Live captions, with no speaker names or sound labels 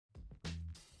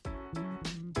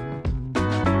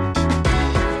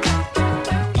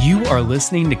are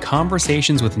listening to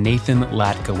Conversations with Nathan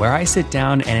Latka, where I sit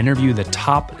down and interview the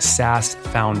top SaaS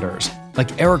founders,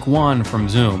 like Eric Yuan from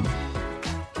Zoom.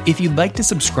 If you'd like to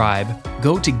subscribe,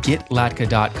 go to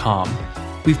getlatka.com.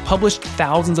 We've published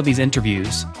thousands of these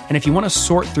interviews, and if you want to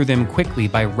sort through them quickly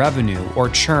by revenue or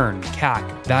churn,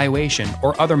 CAC, valuation,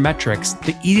 or other metrics,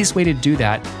 the easiest way to do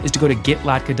that is to go to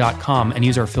getlatka.com and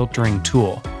use our filtering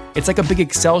tool. It's like a big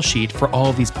Excel sheet for all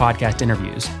of these podcast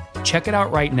interviews. Check it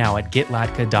out right now at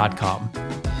getlatka.com.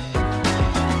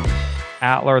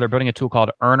 Atler, they're building a tool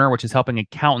called Earner, which is helping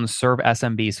accountants serve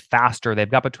SMBs faster. They've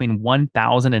got between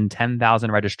 1,000 and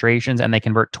 10,000 registrations, and they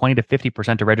convert 20 to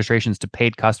 50% of registrations to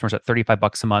paid customers at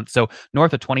 $35 a month. So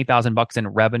north of $20,000 in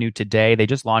revenue today. They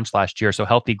just launched last year, so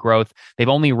healthy growth. They've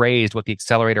only raised what the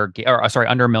accelerator,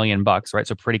 under $1 million, right?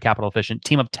 So pretty capital efficient.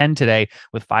 Team of 10 today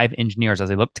with 5 engineers as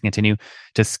they look to continue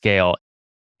to scale.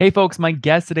 Hey folks, my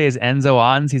guest today is Enzo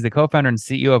Ottens. He's the co-founder and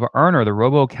CEO of Earner, the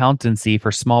robo-accountancy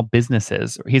for small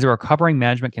businesses. He's a recovering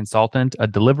management consultant, a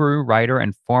Deliveroo writer,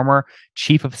 and former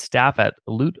chief of staff at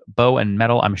Loot, Bow, and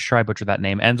Metal. I'm sure I butchered that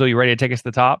name. Enzo, you ready to take us to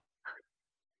the top?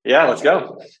 Yeah, let's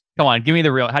go. Come on, give me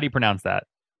the real, how do you pronounce that?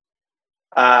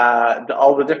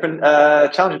 All the different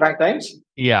Challenger Bank names?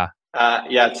 Yeah.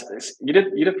 You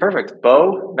did perfect.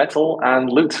 Bow, Metal, and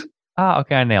Loot.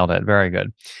 Okay, I nailed it. Very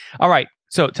good. All right.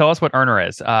 So tell us what Earner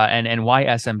is and why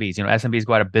SMBs. You know, SMBs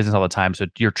go out of business all the time, so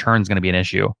your churn is going to be an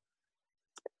issue.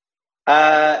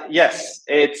 Yes,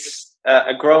 it's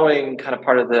a growing kind of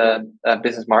part of the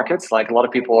business markets. Like a lot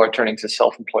of people are turning to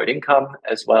self-employed income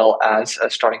as well as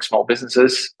starting small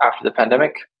businesses after the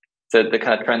pandemic. The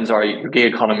kind of trends are your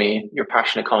gig economy, your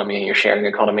passion economy, and your sharing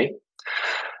economy.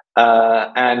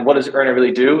 And what does Earner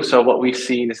really do? So what we've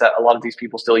seen is that a lot of these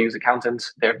people still use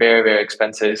accountants. They're very, very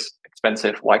expensive.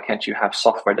 Why can't you have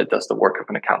software that does the work of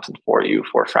an accountant for you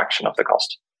for a fraction of the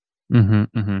cost?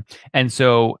 Mm-hmm, mm-hmm. And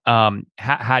so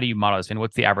how do you model this? And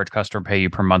what's the average customer pay you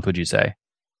per month, would you say?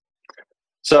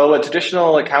 So a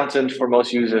traditional accountant for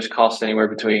most users costs anywhere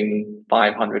between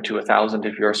 500 to 1,000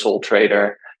 if you're a sole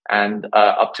trader, and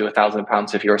up to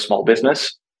 £1,000 if you're a small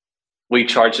business. We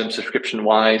charge them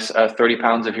subscription-wise,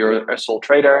 £30 if you're a sole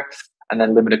trader, and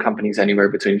then limited companies anywhere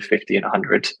between 50 and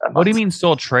 100 a month. What do you mean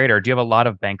sole trader? Do you have a lot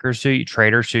of traders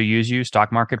who use you,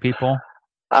 stock market people?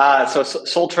 So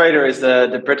sole trader is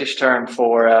the British term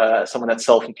for someone that's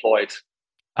self-employed.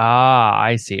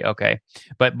 I see. Okay.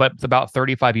 But about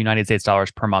 35 United States dollars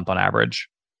per month on average.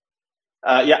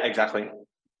 Yeah, exactly.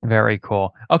 Very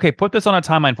cool. Okay, put this on a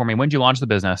timeline for me. When did you launch the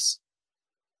business?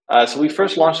 So we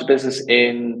first launched the business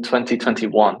in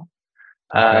 2021.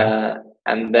 Okay.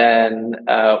 And then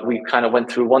we kind of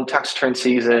went through one tax return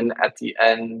season at the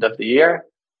end of the year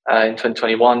in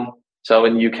 2021. So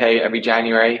in the UK every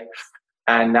January,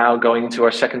 and now going into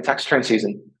our second tax return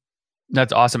season.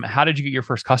 That's awesome. How did you get your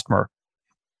first customer?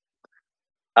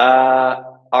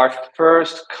 Our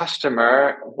first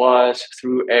customer was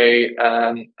through a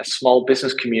small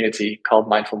business community called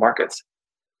Mindful Markets.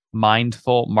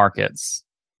 Mindful Markets.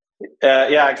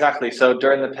 Yeah, exactly. So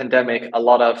during the pandemic, a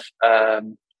lot of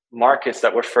markets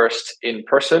that were first in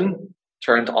person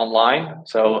turned online.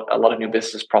 So a lot of new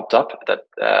businesses propped up that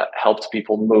helped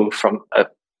people move from an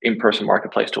in-person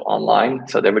marketplace to online.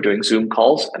 So they were doing Zoom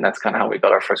calls, and that's kind of how we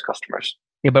got our first customers.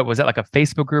 Yeah, but was that like a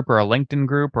Facebook group or a LinkedIn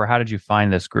group, or how did you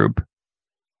find this group?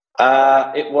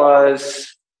 It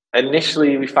was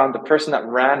initially, we found the person that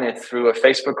ran it through a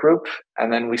Facebook group,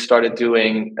 and then we started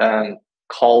doing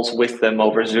calls with them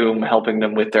over Zoom, helping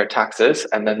them with their taxes.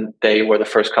 And then they were the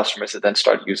first customers that then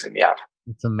started using the app.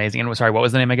 It's amazing. And sorry, what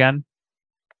was the name again?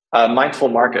 Mindful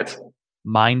Market.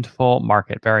 Mindful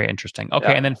Market. Very interesting. Okay.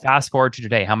 Yeah. And then fast forward to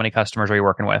today, how many customers are you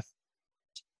working with?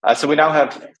 So we now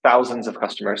have thousands of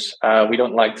customers. We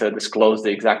don't like to disclose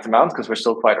the exact amount because we're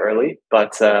still quite early,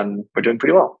 but we're doing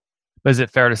pretty well. But is it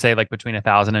fair to say like between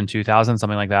 1,000 and 2,000,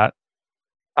 something like that?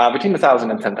 Between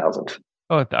 1,000 and 10,000.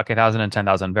 Oh, okay, 1,000 and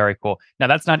 10,000. Very cool. Now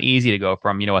that's not easy to go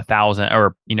from 1,000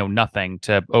 or nothing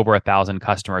to over 1,000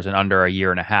 customers in under a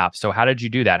year and a half. So how did you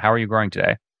do that? How are you growing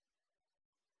today?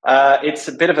 It's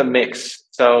a bit of a mix.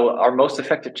 So our most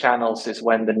effective channels is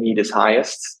when the need is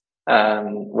highest,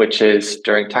 which is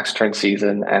during tax return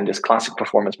season and is classic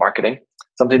performance marketing.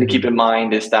 Something to keep in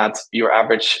mind is that your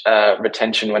average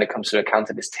retention when it comes to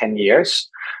accountant is 10 years.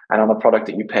 And on a product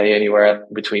that you pay anywhere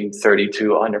between 30 to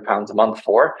 £100 a month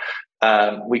for,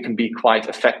 we can be quite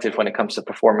effective when it comes to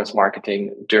performance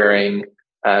marketing during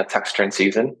tax return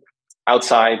season.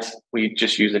 Outside, we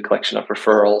just use a collection of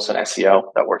referrals and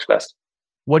SEO that works best.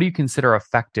 What do you consider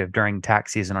effective during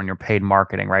tax season on your paid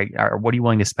marketing, right? Or what are you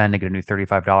willing to spend to get a new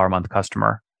 $35 a month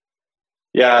customer?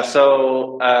 Yeah,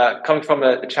 so coming from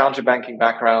a challenger banking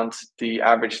background, the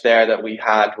average there that we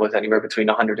had was anywhere between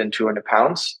 100 and 200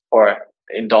 pounds, or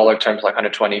in dollar terms, like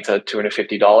 120 to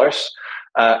 $250.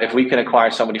 If we can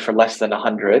acquire somebody for less than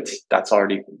 100, that's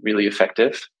already really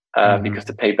effective because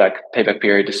the payback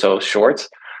period is so short.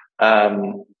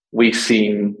 We've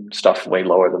seen stuff way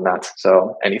lower than that,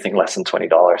 so anything less than $20.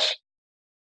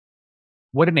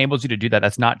 What enables you to do that?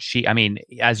 That's not cheap. I mean,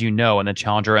 as you know, in the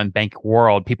challenger and bank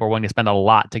world, people are willing to spend a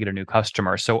lot to get a new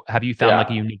customer. So have you found like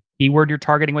a Yeah. unique keyword you're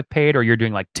targeting with paid, or you're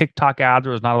doing like TikTok ads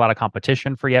where there's not a lot of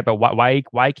competition for yet? But why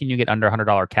can you get under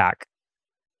 $100 CAC?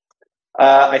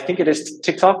 I think it is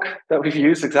TikTok that we've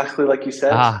used, exactly like you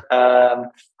said. Ah,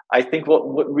 I think what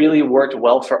really worked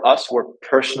well for us were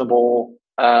personable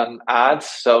ads.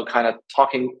 So, kind of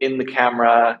talking in the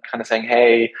camera, kind of saying,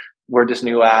 "Hey, we're this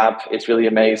new app. It's really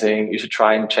amazing. You should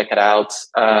try and check it out."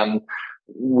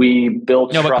 We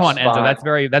build no, but come on, trust Enzo.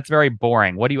 by. That's very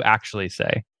boring. What do you actually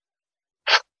say?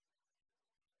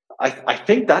 I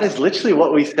think that is literally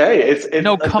what we say. It's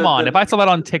No, like come on. If I saw that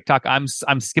on TikTok, I'm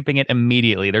skipping it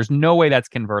immediately. There's no way that's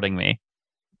converting me.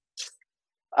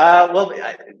 Well,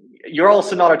 you're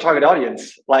also not our target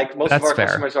audience. Like most of That's our fair.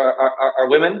 customers are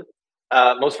women.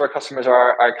 Most of our customers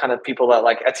are kind of people that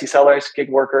like Etsy sellers,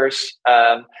 gig workers.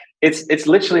 It's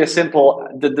literally a simple.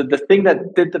 The thing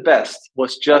that did the best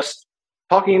was just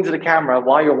talking into the camera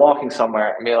while you're walking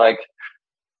somewhere and be like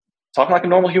talking like a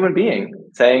normal human being,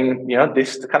 saying,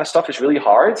 this kind of stuff is really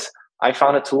hard. I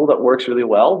found a tool that works really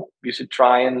well. You should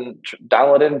try and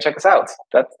download it and check us out.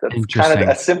 That's kind of Interesting.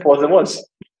 as simple as it was.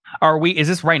 Is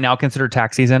this right now considered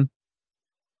tax season?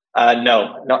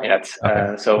 No, not yet.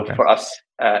 Okay. So Okay. for us,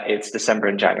 it's December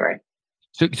and January.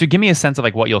 So give me a sense of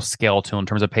like what you'll scale to in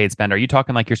terms of paid spend. Are you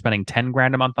talking like you're spending 10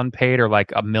 grand a month on paid or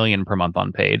like a million per month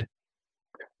on paid?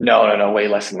 No, way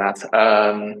less than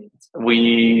that.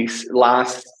 We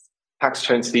last tax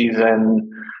return season,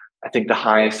 I think the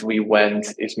highest we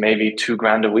went is maybe 2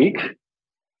 grand a week,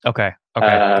 Okay. Okay.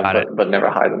 Got it. but never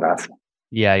higher than that.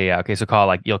 Yeah. Okay. So call it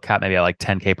like you'll cap maybe at like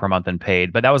 10K per month in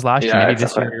paid, but that was last year. Yeah, Maybe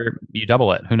this exactly. year you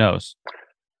double it. Who knows?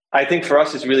 I think for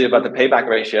us, it's really about the payback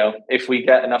ratio. If we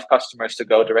get enough customers to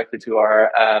go directly to our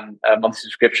monthly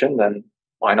subscription, then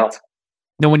why not?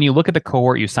 Now, when you look at the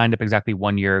cohort you signed up exactly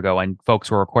 1 year ago, and folks,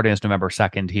 we're recording this November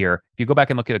 2nd here. If you go back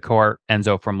and look at the cohort,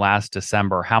 Enzo, from last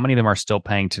December, how many of them are still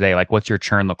paying today? Like, what's your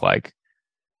churn look like?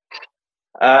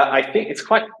 I think it's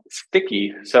quite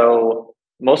sticky. So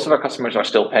most of our customers are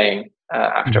still paying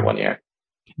after Mhm. 1 year.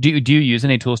 Do you use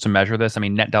any tools to measure this? I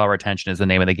mean, net dollar retention is the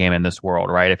name of the game in this world,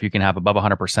 right? If you can have above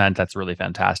 100%, that's really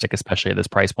fantastic, especially at this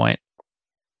price point.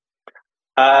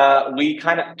 We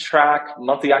kind of track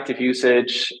monthly active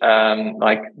usage.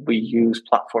 Like we use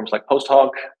platforms like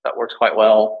PostHog that works quite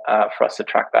well for us to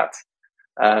track that.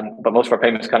 But most of our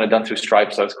payments kind of done through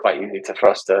Stripe, so it's quite easy for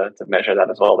us to measure that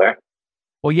as well there.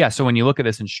 Well, yeah. So when you look at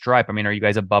this in Stripe, I mean, are you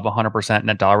guys above 100%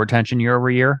 net dollar retention year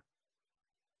over year?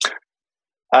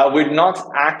 We're not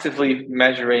actively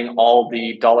measuring all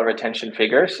the dollar retention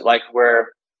figures. Like we're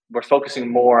focusing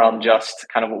more on just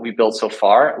kind of what we built so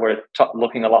far. We're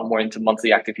looking a lot more into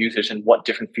monthly active users and what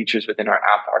different features within our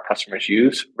app our customers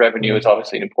use. Revenue is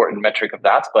obviously an important metric of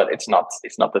that, but it's not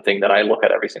the thing that I look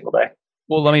at every single day.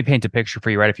 Well, let me paint a picture for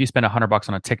you, right? If you spend $100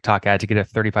 on a TikTok ad to get a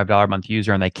 $35 a month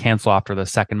user and they cancel after the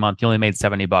second month, you only made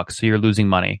 $70. So you're losing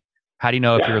money. How do you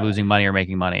know if you're Yeah. losing money or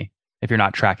making money if you're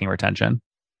not tracking retention?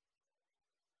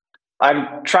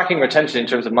 I'm tracking retention in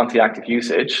terms of monthly active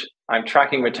usage. I'm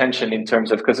tracking retention in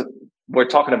terms of, because we're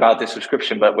talking about this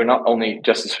subscription, but we're not only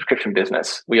just a subscription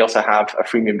business. We also have a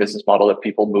freemium business model that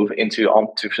people move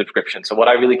onto subscription. So what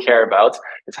I really care about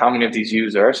is how many of these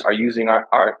users are using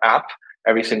our app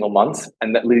every single month,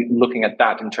 and looking at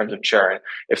that in terms of churn.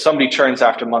 If somebody churns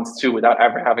after month 2 without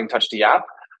ever having touched the app,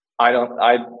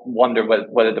 I wonder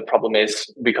whether the problem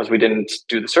is because we didn't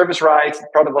do the service right, the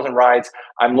product wasn't right.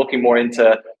 I'm looking more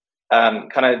into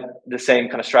kind of the same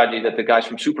kind of strategy that the guys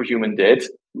from Superhuman did.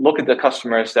 Look at the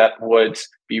customers that would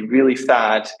be really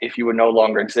sad if you would no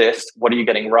longer exist. What are you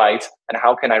getting right? And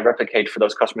how can I replicate for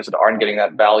those customers that aren't getting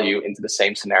that value into the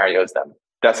same scenario as them?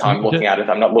 That's how I'm looking at it.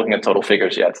 I'm not looking at total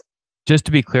figures yet. Just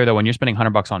to be clear though, when you're spending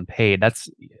 $100 on paid, that's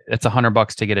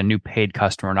 $100 to get a new paid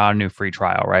customer, not a new free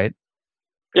trial, right?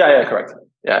 Yeah, correct.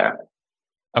 Yeah.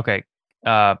 Okay.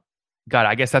 Got it.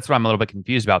 I guess that's what I'm a little bit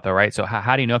confused about though, right? So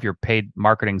how do you know if your paid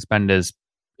marketing spend is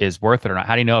worth it or not?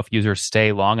 How do you know if users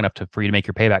stay long enough for you to make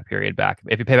your payback period back?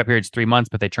 If your payback period is 3 months,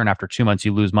 but they churn after 2 months,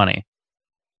 you lose money.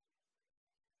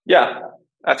 Yeah,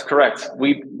 that's correct.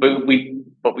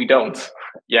 But we don't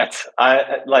yet.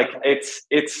 I like it's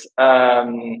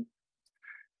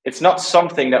it's not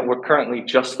something that we're currently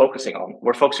just focusing on.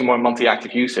 We're focusing more on monthly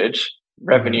active usage.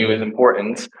 Revenue is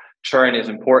important. Churn is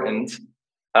important.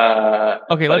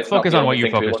 Okay, let's focus on what you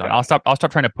focused on. I'll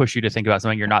stop trying to push you to think about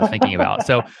something you're not thinking about.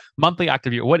 So monthly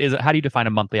active user, what is it? How do you define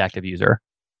a monthly active user?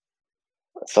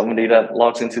 Somebody that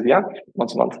logs into the app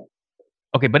once a month.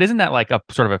 Okay, but isn't that like a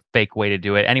sort of a fake way to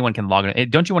do it? Anyone can log in.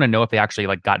 Don't you want to know if they actually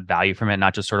like got value from it,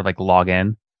 not just sort of like log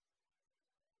in?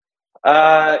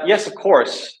 Yes, of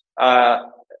course.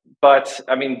 But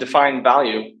I mean, define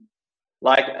value.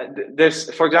 Like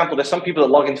for example, there's some people that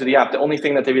log into the app. The only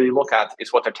thing that they really look at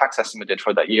is what their tax estimate did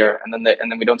for that year, and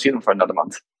then we don't see them for another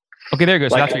month. Okay, there you go.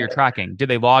 So that's what you're tracking. Did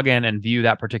they log in and view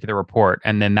that particular report,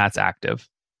 and then that's active?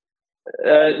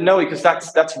 No, because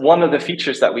that's one of the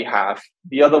features that we have.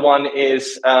 The other one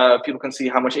is people can see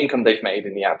how much income they've made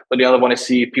in the app. But the other one is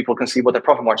people can see what their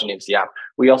profit margin is in the app.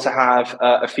 We also have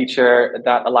a feature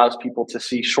that allows people to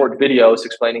see short videos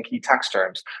explaining key tax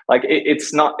terms. Like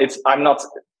I'm not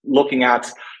looking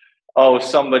at, oh,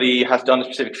 somebody has done a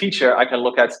specific feature. I can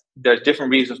look at, there's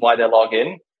different reasons why they log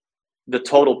in. The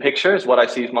total picture is what I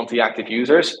see as monthly active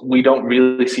users. We don't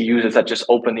really see users that just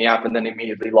open the app and then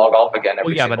immediately log off again.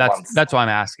 That's why I'm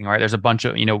asking, right? There's a bunch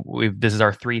of, this is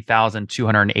our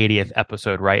 3,280th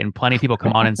episode, right? And plenty of people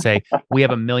come on and say, we have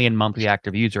 1 million monthly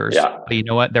active users. Yeah. But you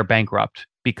know what? They're bankrupt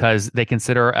because they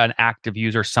consider an active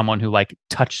user someone who like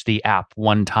touched the app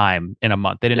one time in a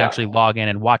month. They didn't actually log in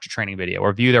and watch a training video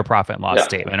or view their profit and loss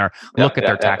statement or look at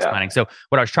their tax planning. So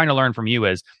what I was trying to learn from you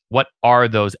is, what are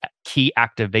those key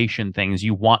activation things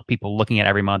you want people looking at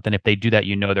every month? And if they do that,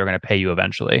 they're going to pay you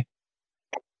eventually.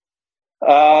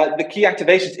 The key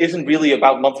activations isn't really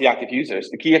about monthly active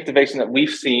users. The key activation that we've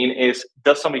seen is,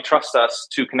 does somebody trust us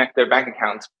to connect their bank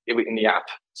account in the app?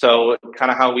 So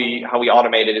kind of how we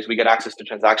automate it is we get access to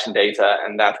transaction data,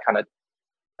 and that kind of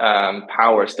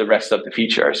powers the rest of the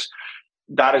features.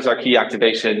 That is our key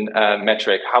activation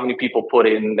metric. How many people put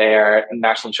in their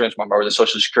national insurance number or the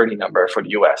social security number for the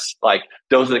US? Like,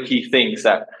 those are the key things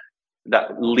that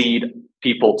lead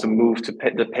people to move to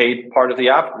the paid part of the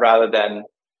app rather than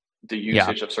the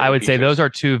usage of certain I would features. say those are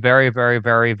two very, very,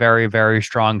 very, very, very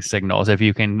strong signals if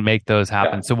you can make those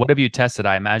happen. Yeah. So what have you tested?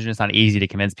 I imagine it's not easy to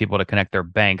convince people to connect their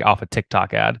bank off a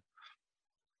TikTok ad.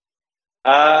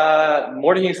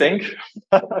 More than you think.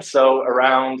 So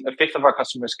around a fifth of our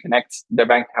customers connect their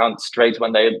bank account straight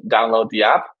when they download the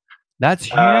app. That's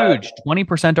huge.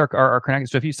 20% are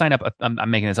connected. So if you sign up, I'm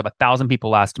making this up, 1,000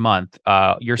 people last month,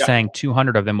 you're saying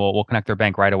 200 of them will connect their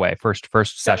bank right away,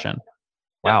 first session.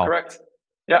 Wow. Yeah, correct.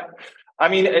 Yeah. I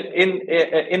mean,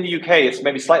 in the UK, it's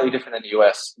maybe slightly different than the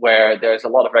US, where there's a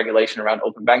lot of regulation around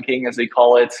open banking, as they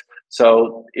call it.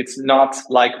 So it's not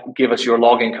like, give us your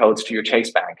login codes to your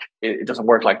Chase Bank. It doesn't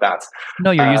work like that.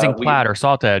 No, you're using Plaid or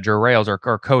SaltEdge or Rails or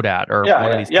Codat or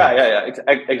one of these.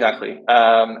 Exactly.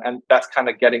 And that's kind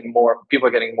of people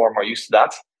are getting more and more used to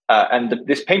that. And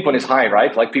this pain point is high,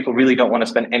 right? Like, people really don't want to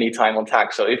spend any time on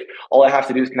tax. So if all I have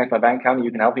to do is connect my bank account,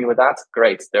 you can help me with that,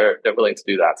 great. They're willing to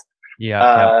do that.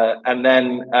 And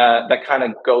then that kind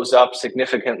of goes up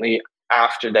significantly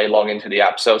after they log into the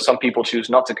app. So some people choose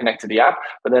not to connect to the app,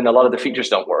 but then a lot of the features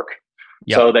don't work.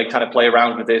 Yep. So they kind of play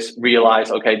around with this,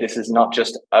 realize, okay, this is not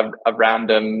just a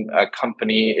random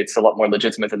company. It's a lot more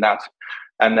legitimate than that.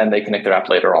 And then they connect their app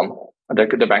later on, their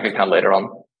bank account later on.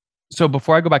 So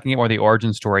before I go back and get more of the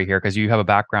origin story here, because you have a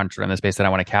background in this space that I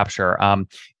want to capture,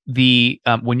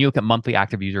 when you look at monthly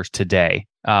active users today,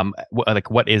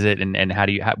 what is it, and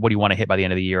what do you want to hit by the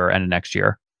end of the year or end of next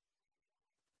year?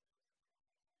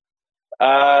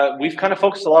 We've kind of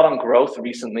focused a lot on growth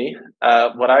recently.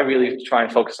 What I really try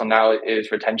and focus on now is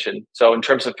retention. So in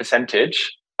terms of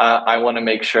percentage, I want to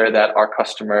make sure that our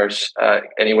customers,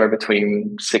 anywhere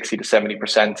between 60 to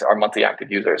 70% are monthly active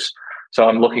users. So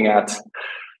I'm looking at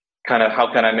kind of,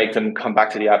 how can I make them come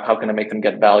back to the app? How can I make them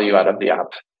get value out of the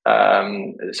app?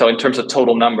 So in terms of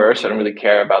total numbers, I don't really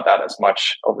care about that as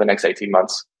much over the next 18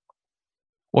 months.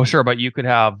 Well, sure. But you could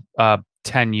have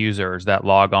 10 users that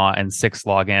log on and 6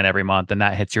 log in every month, and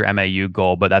that hits your MAU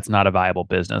goal, but that's not a viable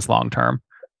business long term.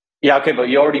 Yeah, okay, but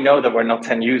you already know that we're not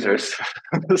 10 users.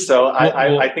 So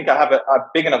I think I have a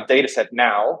big enough data set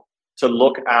now to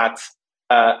look at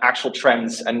actual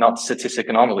trends and not statistic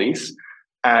anomalies.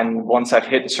 And once I've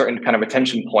hit a certain kind of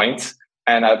retention point,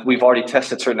 and we've already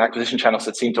tested certain acquisition channels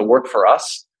that seem to work for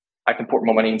us, I can put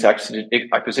more money into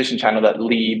acquisition channel that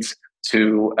leads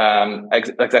to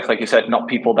exactly like you said, not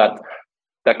people that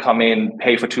come in,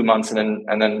 pay for 2 months, and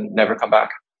then never come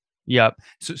back. Yep.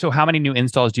 So how many new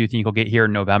installs do you think you'll get here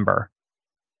in November?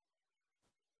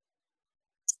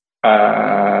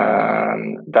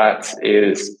 That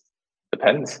is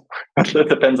depends. It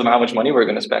depends on how much money we're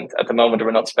going to spend. At the moment,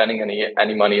 we're not spending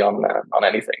any money on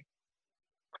anything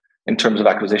in terms of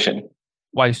acquisition.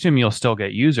 Well, I assume you'll still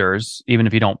get users, even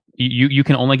if you don't. You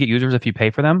can only get users if you pay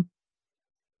for them.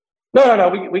 No.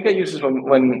 We get users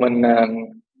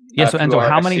when Yeah. So Enzo,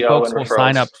 how many SEO folks and will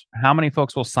sign referrals. up? How many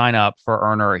folks will sign up for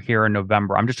Earner here in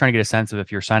November? I'm just trying to get a sense of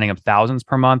if you're signing up thousands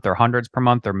per month, or hundreds per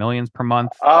month, or millions per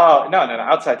month. Oh, no.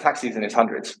 Outside tax season is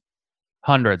hundreds.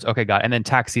 Hundreds. Okay, got it. And then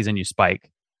tax season, you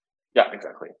spike. Yeah,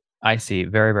 exactly. I see.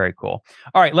 Very, very cool.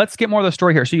 All right, let's get more of the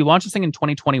story here. So you launched this thing in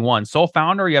 2021. Sole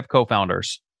founder, or you have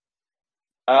co-founders?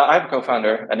 I have a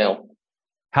co-founder, Anil.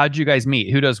 How'd you guys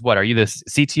meet? Who does what? Are you the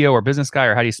CTO or business guy,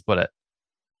 or how do you split it?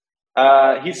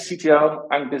 He's CTO.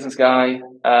 I'm a business guy.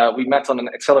 We met on an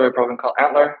accelerator program called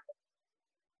Antler.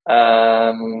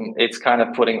 It's kind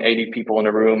of putting 80 people in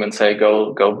a room and say,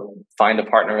 go find a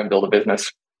partner and build a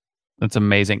business. That's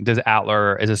amazing. Does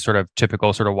Atler, is this sort of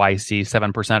typical sort of YC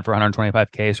 7% for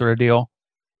 125K sort of deal?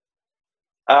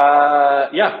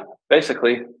 Yeah,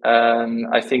 basically.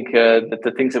 I think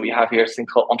the things that we have here is a thing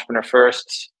called Entrepreneur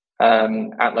First.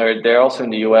 Antler, they're also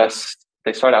in the US.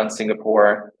 They started out in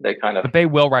Singapore. They kind of. But they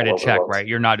will write a all over the check, world. right?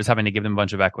 You're not just having to give them a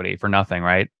bunch of equity for nothing,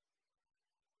 right?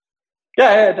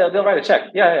 Yeah, they'll write a check.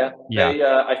 Yeah.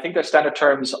 Yeah. I think their standard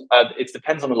terms, it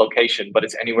depends on the location, but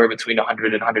it's anywhere between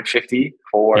 100 and 150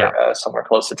 for Yeah. somewhere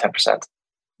close to 10%.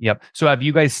 Yep. So have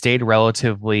you guys stayed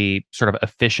relatively sort of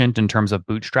efficient in terms of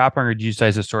bootstrapping, or did you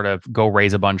guys just sort of go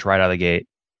raise a bunch right out of the gate?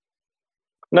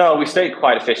 No, we stayed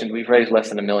quite efficient. We've raised less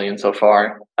than $1 million so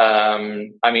far. I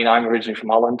mean, I'm originally from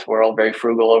Holland. We're all very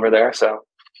frugal over there. So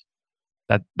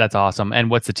That's awesome. And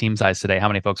what's the team size today? How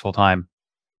many folks full time?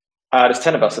 there's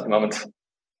 10 of us at the moment.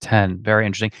 10. Very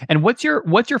interesting. And what's your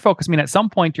focus? I mean, at some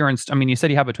point you said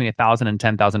you have between 1,000 and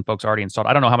 10,000 folks already installed.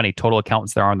 I don't know how many total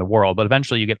accountants there are in the world, but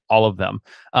eventually you get all of them.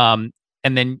 And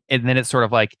then it's sort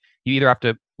of like you either have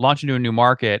to launch into a new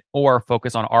market or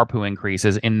focus on ARPU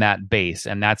increases in that base.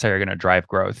 And that's how you're going to drive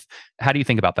growth. How do you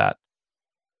think about that?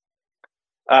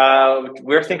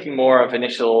 We're thinking more of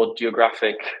initial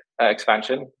geographic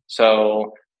expansion.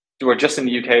 So we're just in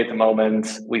the UK at the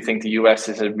moment. We think the US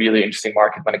is a really interesting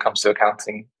market when it comes to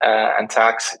accounting and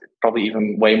tax, probably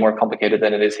even way more complicated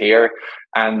than it is here.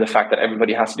 And the fact that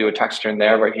everybody has to do a tax return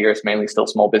there, where here it's mainly still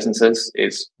small businesses,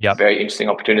 is a very interesting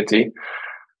opportunity.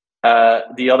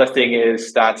 The other thing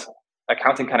is that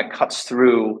accounting kind of cuts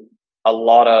through a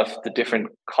lot of the different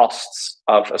costs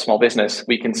of a small business.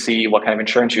 We can see what kind of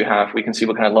insurance you have. We can see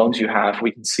what kind of loans you have.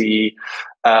 We can see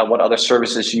what other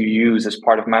services you use as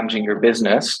part of managing your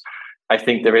business. I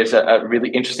think there is a really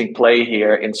interesting play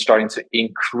here in starting to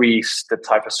increase the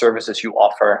type of services you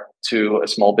offer to a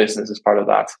small business as part of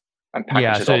that. And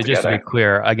package it all just to together. be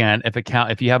clear, again,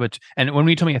 if you have and when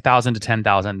we told me 1,000 to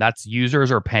 10,000, that's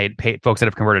users or paid folks that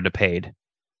have converted to paid.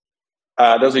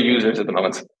 Those are users at the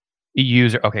moment.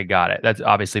 User, okay, got it. That's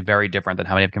obviously very different than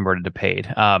how many have converted to paid.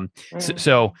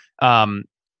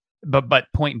 But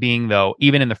point being though,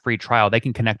 even in the free trial, they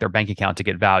can connect their bank account to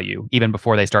get value even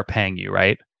before they start paying you,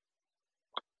 right?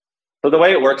 So the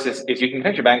way it works is you can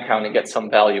connect your bank account and get some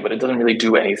value, but it doesn't really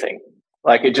do anything.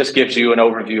 Like it just gives you an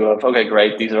overview of, okay,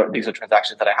 great, these are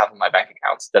transactions that I have in my bank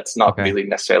accounts. That's not really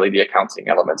necessarily the accounting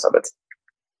elements of it.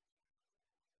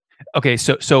 Okay,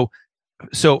 so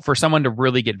for someone to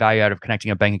really get value out of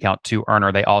connecting a bank account to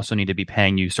Earner, they also need to be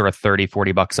paying you sort of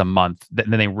 $30-$40 a month.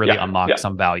 Then they really unlock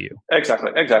some value.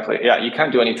 Exactly. Yeah, you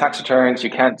can't do any tax returns.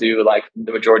 You can't do like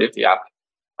the majority of the app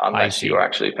unless you are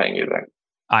actually paying users.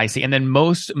 I see. And then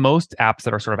most apps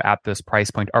that are sort of at this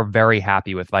price point are very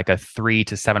happy with like a 3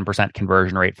 to 7%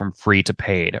 conversion rate from free to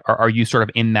paid. Are you sort of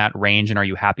in that range, and are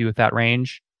you happy with that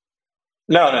range?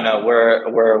 No.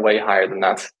 We're way higher than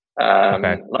that.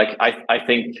 Like I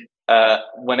think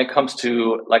when it comes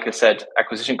to, like I said,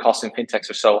 acquisition costs in fintechs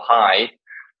are so high.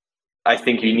 I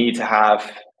think you need to have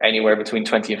anywhere between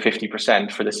 20 and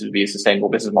 50% for this to be a sustainable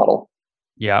business model.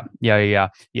 Yeah.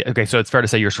 Okay, so it's fair to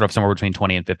say you're sort of somewhere between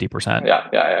 20 and 50%.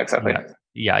 Yeah, exactly.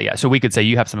 Yeah. So we could say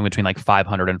you have something between like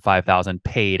 500 and 5,000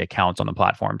 paid accounts on the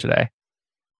platform today.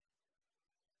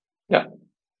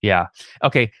 Yeah.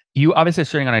 Okay. You obviously are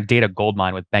sitting on a data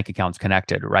goldmine with bank accounts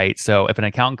connected, right? So if an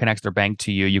accountant connects their bank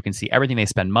to you, you can see everything they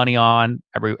spend money on,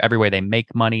 every way they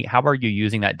make money. How are you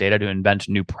using that data to invent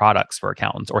new products for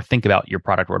accountants, or think about your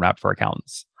product roadmap for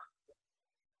accountants?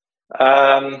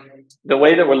 The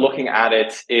way that we're looking at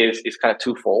it is kind of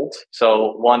twofold.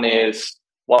 So one is,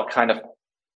 what kind of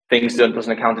things does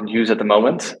an accountant use at the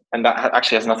moment? And that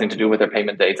actually has nothing to do with their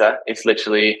payment data. It's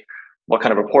literally what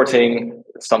kind of reporting,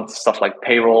 some stuff like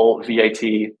payroll, VAT,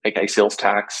 aka sales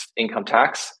tax, income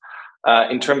tax.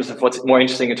 In terms of what's more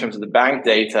interesting in terms of the bank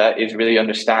data is really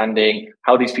understanding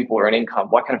how these people earn income,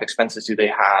 what kind of expenses do they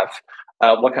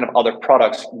have, what kind of other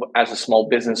products as a small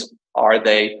business are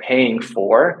they paying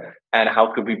for, and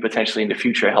how could we potentially in the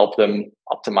future help them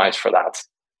optimize for that.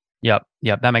 Yep.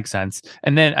 Yep. That makes sense.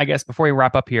 And then I guess before we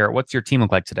wrap up here, what's your team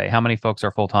look like today? How many folks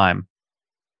are full time?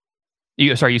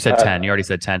 You said 10. You already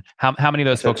said 10. How many of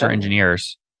those folks 10. are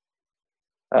engineers?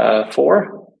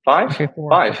 4, 5, Okay, 4.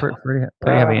 5. Pretty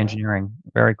heavy engineering.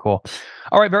 Very cool.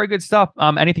 All right, very good stuff.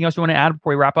 Anything else you want to add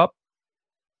before we wrap up?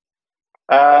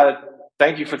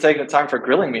 Thank you for taking the time for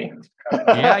grilling me.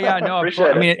 Yeah, no,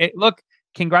 appreciate it. I mean, look,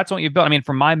 congrats on what you've built. I mean,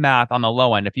 from my math on the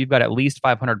low end, if you've got at least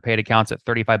 500 paid accounts at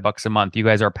 $35 a month, you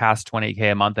guys are past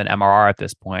 20K a month in MRR at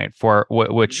this point. For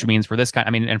which means for this kind,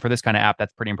 I mean, and for this kind of app,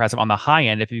 that's pretty impressive. On the high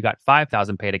end, if you've got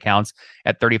 5,000 paid accounts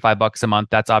at $35 a month,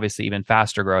 that's obviously even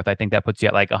faster growth. I think that puts you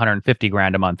at like 150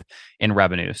 grand a month in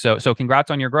revenue. So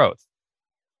congrats on your growth.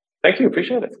 Thank you,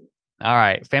 appreciate it. All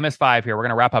right, famous 5 here. We're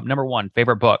gonna wrap up. Number 1,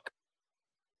 favorite book.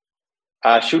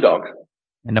 Shoe Dog.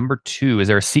 And number 2, is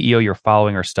there a CEO you're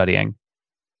following or studying?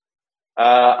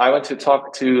 I went to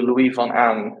talk to Louis von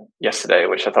Ahn yesterday,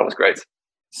 which I thought was great.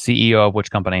 CEO of which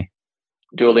company?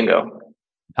 Duolingo.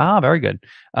 Very good.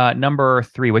 Number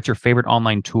 3, what's your favorite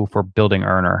online tool for building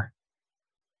Earner?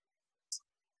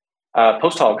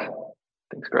 PostHog. I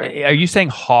think it's great. Are you saying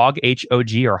hog,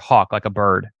 H-O-G, or hawk, like a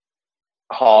bird?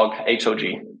 Hog,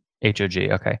 H-O-G.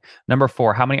 H-O-G, okay. Number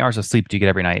 4, how many hours of sleep do you get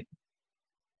every night?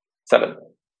 7.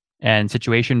 And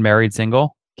situation, married,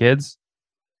 single, kids?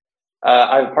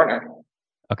 I have a partner.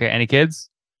 Okay, any kids?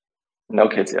 No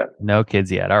kids yet. No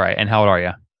kids yet. All right. And how old are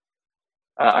you?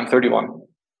 I'm 31.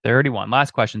 31.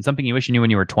 Last question. Something you wish you knew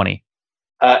when you were 20.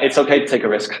 It's okay to take a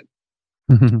risk.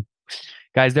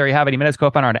 Guys, there you have it. Jimenez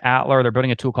co-founder at Atlar. They're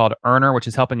building a tool called Earner, which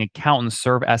is helping accountants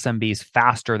serve SMBs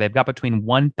faster. They've got between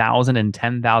 1,000 and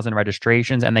 10,000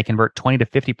 registrations, and they convert 20 to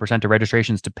 50% of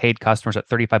registrations to paid customers at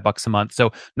 $35 a month.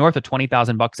 So north of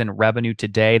 $20,000 in revenue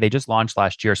today. They just launched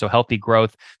last year, so healthy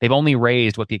growth. They've only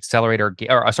raised what the accelerator,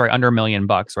 under $1 million,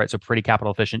 right? So pretty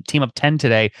capital efficient. Team of 10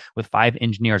 today with 5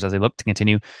 engineers as they look to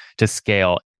continue to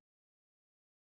scale.